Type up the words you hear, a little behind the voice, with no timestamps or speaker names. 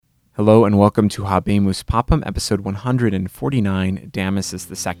Hello and welcome to Habemus Papam, episode 149, Damasus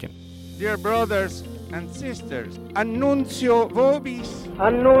II. Dear brothers and sisters, annuncio vobis,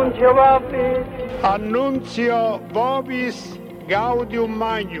 Annuncio vobis, Annuncio vobis Gaudium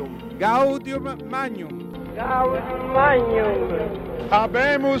Magnum. Gaudium Magnum, Gaudium Magnum,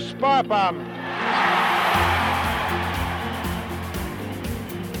 Habemus Papam.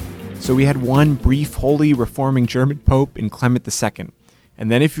 So we had one brief, holy, reforming German pope in Clement II. And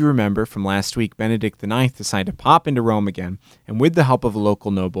then, if you remember from last week, Benedict IX decided to pop into Rome again, and with the help of a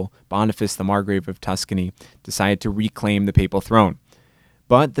local noble, Boniface the Margrave of Tuscany, decided to reclaim the papal throne.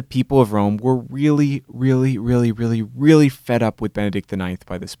 But the people of Rome were really fed up with Benedict IX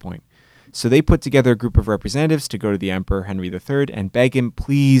by this point. So they put together a group of representatives to go to the Emperor Henry III and beg him,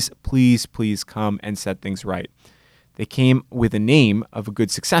 please come and set things right. They came with a name of a good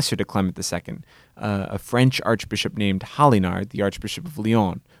successor to Clement II, a French archbishop named Halinard, the Archbishop of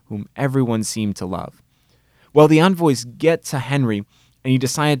Lyon, whom everyone seemed to love. Well, the envoys get to Henry, and he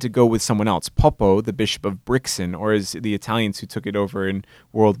decided to go with someone else, Poppo, the Bishop of Brixen, or as the Italians who took it over in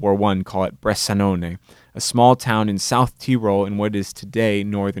World War I call it, Bressanone, a small town in South Tyrol in what is today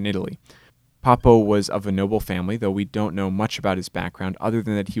northern Italy. Poppo was of a noble family, though we don't know much about his background other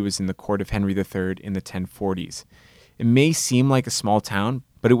than that he was in the court of Henry III in the 1040s. It may seem like a small town,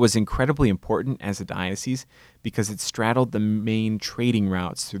 but it was incredibly important as a diocese because it straddled the main trading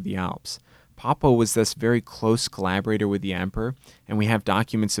routes through the Alps. Poppo was thus a very close collaborator with the emperor, and we have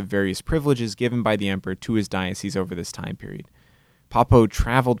documents of various privileges given by the emperor to his diocese over this time period. Poppo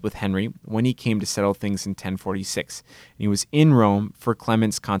traveled with Henry when he came to settle things in 1046, and he was in Rome for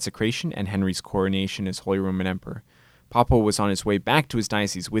Clement's consecration and Henry's coronation as Holy Roman Emperor. Poppo was on his way back to his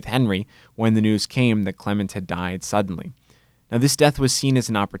diocese with Henry when the news came that Clement had died suddenly. Now, this death was seen as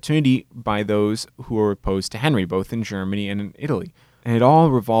an opportunity by those who were opposed to Henry, both in Germany and in Italy. And it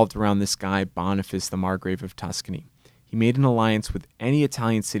all revolved around this guy, Boniface the Margrave of Tuscany. He made an alliance with any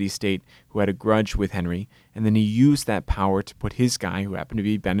Italian city-state who had a grudge with Henry, and then he used that power to put his guy, who happened to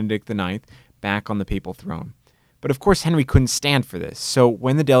be Benedict IX, back on the papal throne. But of course, Henry couldn't stand for this. So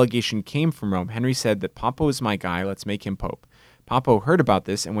when the delegation came from Rome, Henry said that Poppo is my guy, let's make him pope. Poppo heard about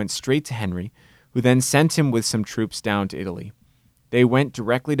this and went straight to Henry, who then sent him with some troops down to Italy. They went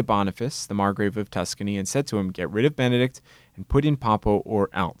directly to Boniface, the Margrave of Tuscany, and said to him, get rid of Benedict and put in Poppo or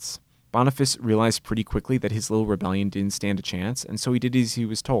else. Boniface realized pretty quickly that his little rebellion didn't stand a chance, and so he did as he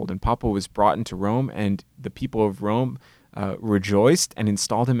was told. And Poppo was brought into Rome, and the people of Rome rejoiced and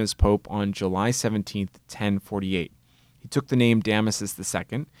installed him as pope on July 17th, 1048. He took the name Damasus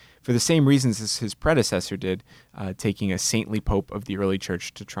II for the same reasons as his predecessor did, taking a saintly pope of the early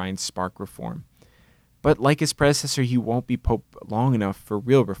church to try and spark reform. But like his predecessor, he won't be pope long enough for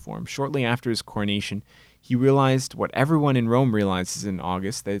real reform. Shortly after his coronation, he realized what everyone in Rome realizes in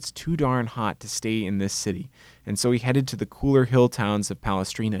August, that it's too darn hot to stay in this city. And so he headed to the cooler hill towns of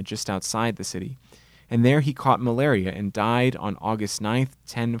Palestrina just outside the city. And there he caught malaria and died on August 9th,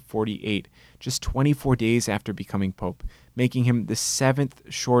 1048, just 24 days after becoming pope, making him the seventh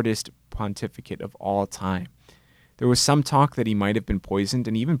shortest pontificate of all time. There was some talk that he might have been poisoned,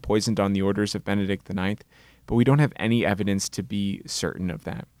 and even poisoned on the orders of Benedict IX, but we don't have any evidence to be certain of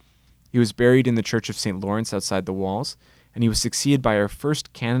that. He was buried in the Church of St. Lawrence outside the walls, and he was succeeded by our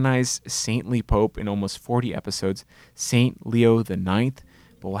first canonized saintly pope in almost 40 episodes, St. Leo IX,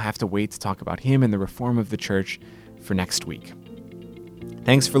 but we'll have to wait to talk about him and the reform of the church for next week.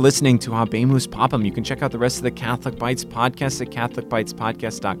 Thanks for listening to Habemus Papam. You can check out the rest of the Catholic Bites podcast at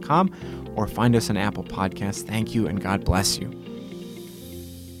catholicbitespodcast.com or find us on Apple Podcasts. Thank you, and God bless you.